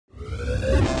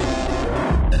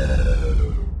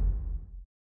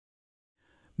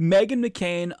Meghan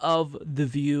McCain of The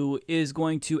View is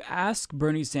going to ask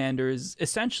Bernie Sanders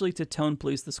essentially to tone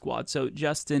police the squad. So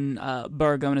Justin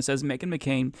Baragona says, Meghan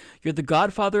McCain, you're the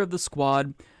godfather of the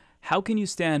squad. How can you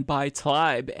stand by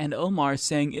Tlaib and Omar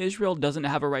saying Israel doesn't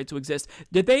have a right to exist?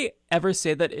 Did they ever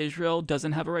say that Israel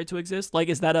doesn't have a right to exist? Like,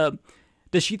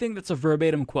 does she think that's a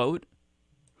verbatim quote?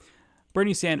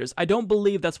 Bernie Sanders, I don't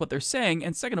believe that's what they're saying.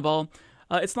 And second of all,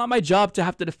 it's not my job to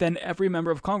have to defend every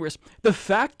member of Congress. The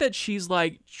fact that she's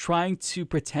like trying to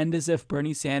pretend as if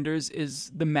Bernie Sanders is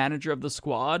the manager of the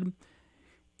squad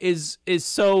is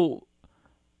so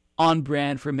on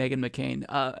brand for Meghan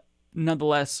McCain.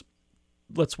 Nonetheless,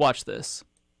 let's watch this.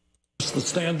 To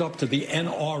stand up to the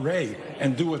NRA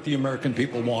and do what the American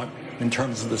people want in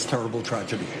terms of this terrible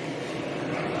tragedy.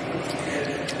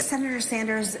 Senator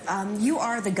Sanders, you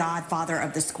are the godfather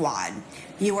of the squad.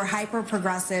 You were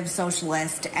hyper-progressive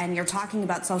socialist, and you're talking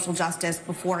about social justice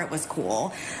before it was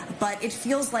cool. But it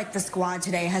feels like the squad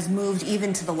today has moved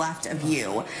even to the left of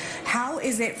you. How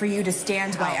is it for you to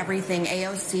stand by everything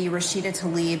AOC, Rashida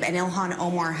Tlaib, and Ilhan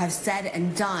Omar have said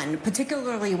and done,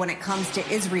 particularly when it comes to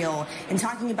Israel, and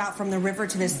talking about from the river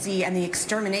to the sea and the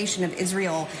extermination of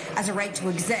Israel as a right to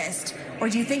exist? Or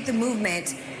do you think the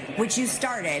movement, which you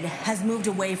started, has moved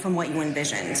away from what you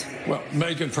envisioned? Well,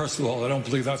 Meghan, first of all, I don't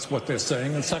believe that's what they're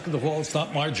saying. And second of all, it's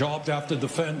not my job to have to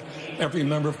defend every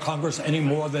member of Congress any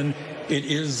more than it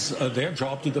is their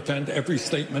job to defend every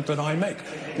statement that I make.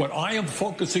 What I am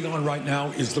focusing on right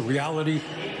now is the reality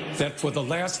that for the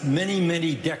last many,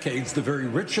 many decades, the very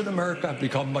rich in America have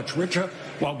become much richer,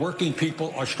 while working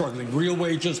people are struggling. Real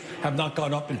wages have not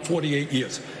gone up in 48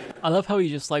 years. I love how he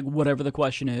just, like, whatever the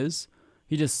question is,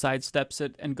 he just sidesteps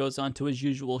it and goes on to his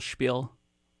usual spiel.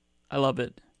 I love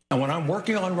it. And what I'm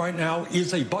working on right now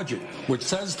is a budget which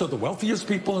says to the wealthiest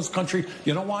people in this country,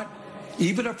 you know what?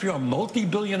 Even if you're a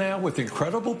multi-billionaire with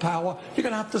incredible power, you're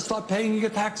going to have to start paying your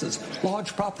taxes.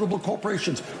 Large profitable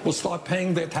corporations will start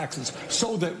paying their taxes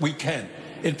so that we can,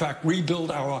 in fact,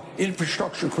 rebuild our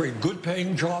infrastructure, create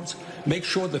good-paying jobs, make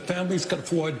sure that families can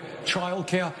afford child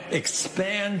care,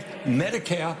 expand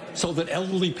Medicare so that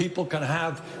elderly people can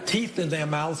have teeth in their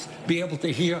mouths, be able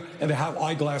to hear, and to have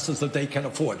eyeglasses that they can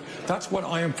afford. That's what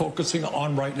I am focusing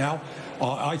on right now.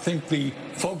 I think the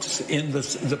folks in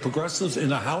the progressives in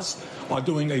the House are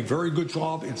doing a very good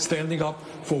job in standing up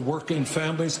for working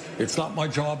families. It's not my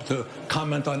job to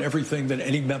comment on everything that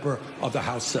any member of the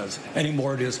House says.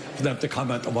 Anymore it is for them to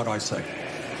comment on what I say.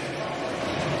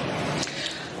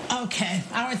 Okay.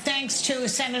 Our thanks to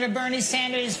Senator Bernie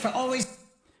Sanders for always...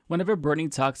 Whenever Bernie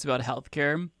talks about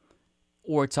healthcare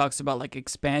or talks about like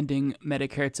expanding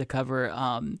Medicare to cover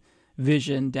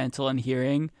vision, dental, and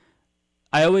hearing,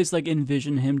 I always like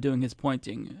envision him doing his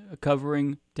pointing,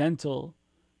 covering dental,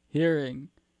 hearing,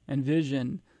 and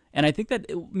vision. And I think that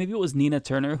maybe it was Nina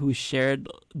Turner who shared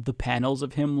the panels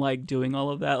of him like doing all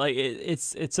of that. Like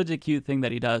it's such a cute thing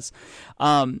that he does.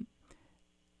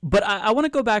 But I want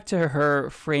to go back to her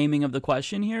framing of the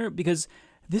question here, because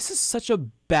this is such a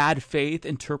bad faith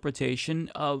interpretation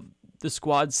of the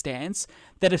squad stance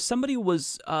that if somebody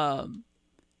was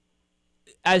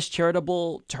as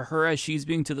charitable to her as she's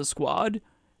being to the squad,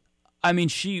 I mean,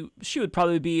 she would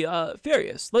probably be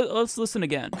furious. Let's listen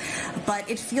again. But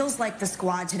it feels like the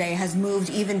squad today has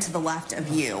moved even to the left of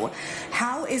you.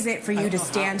 How is it for you to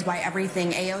stand by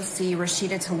everything AOC,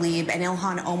 Rashida Tlaib, and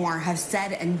Ilhan Omar have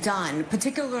said and done,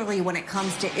 particularly when it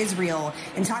comes to Israel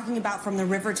and talking about from the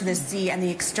river to the sea and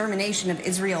the extermination of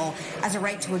Israel as a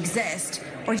right to exist?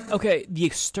 Okay, the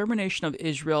extermination of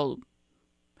Israel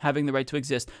having the right to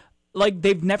exist. Like,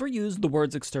 they've never used the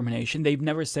words extermination. They've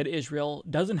never said Israel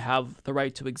doesn't have the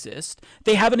right to exist.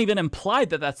 They haven't even implied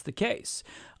that that's the case.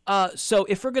 So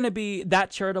if we're going to be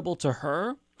that charitable to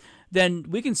her, then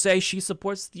we can say she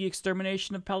supports the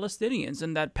extermination of Palestinians,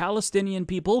 and that Palestinian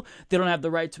people, they don't have the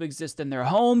right to exist in their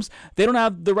homes. They don't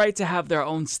have the right to have their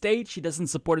own state. She doesn't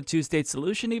support a two-state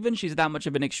solution even. She's that much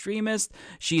of an extremist.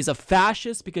 She's a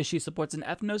fascist because she supports an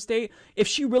ethno-state. If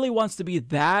she really wants to be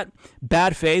that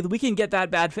bad faith, we can get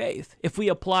that bad faith. If we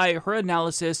apply her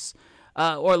analysis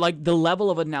or like the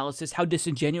level of analysis, how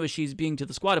disingenuous she's being to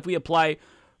the squad, if we apply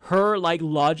her like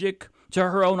logic to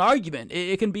her own argument,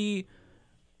 it can be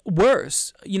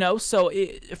worse, you know. So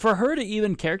for her to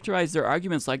even characterize their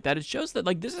arguments like that, it shows that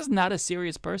like this is not a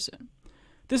serious person.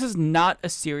 This is not a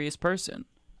serious person.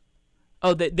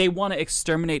 Oh, they want to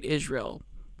exterminate Israel.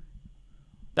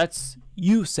 That's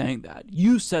you saying that.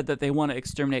 You said that they want to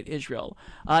exterminate Israel.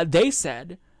 They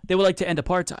said they would like to end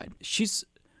apartheid. She's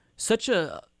such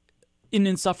an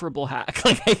insufferable hack.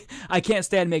 Like I can't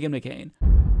stand Meghan McCain.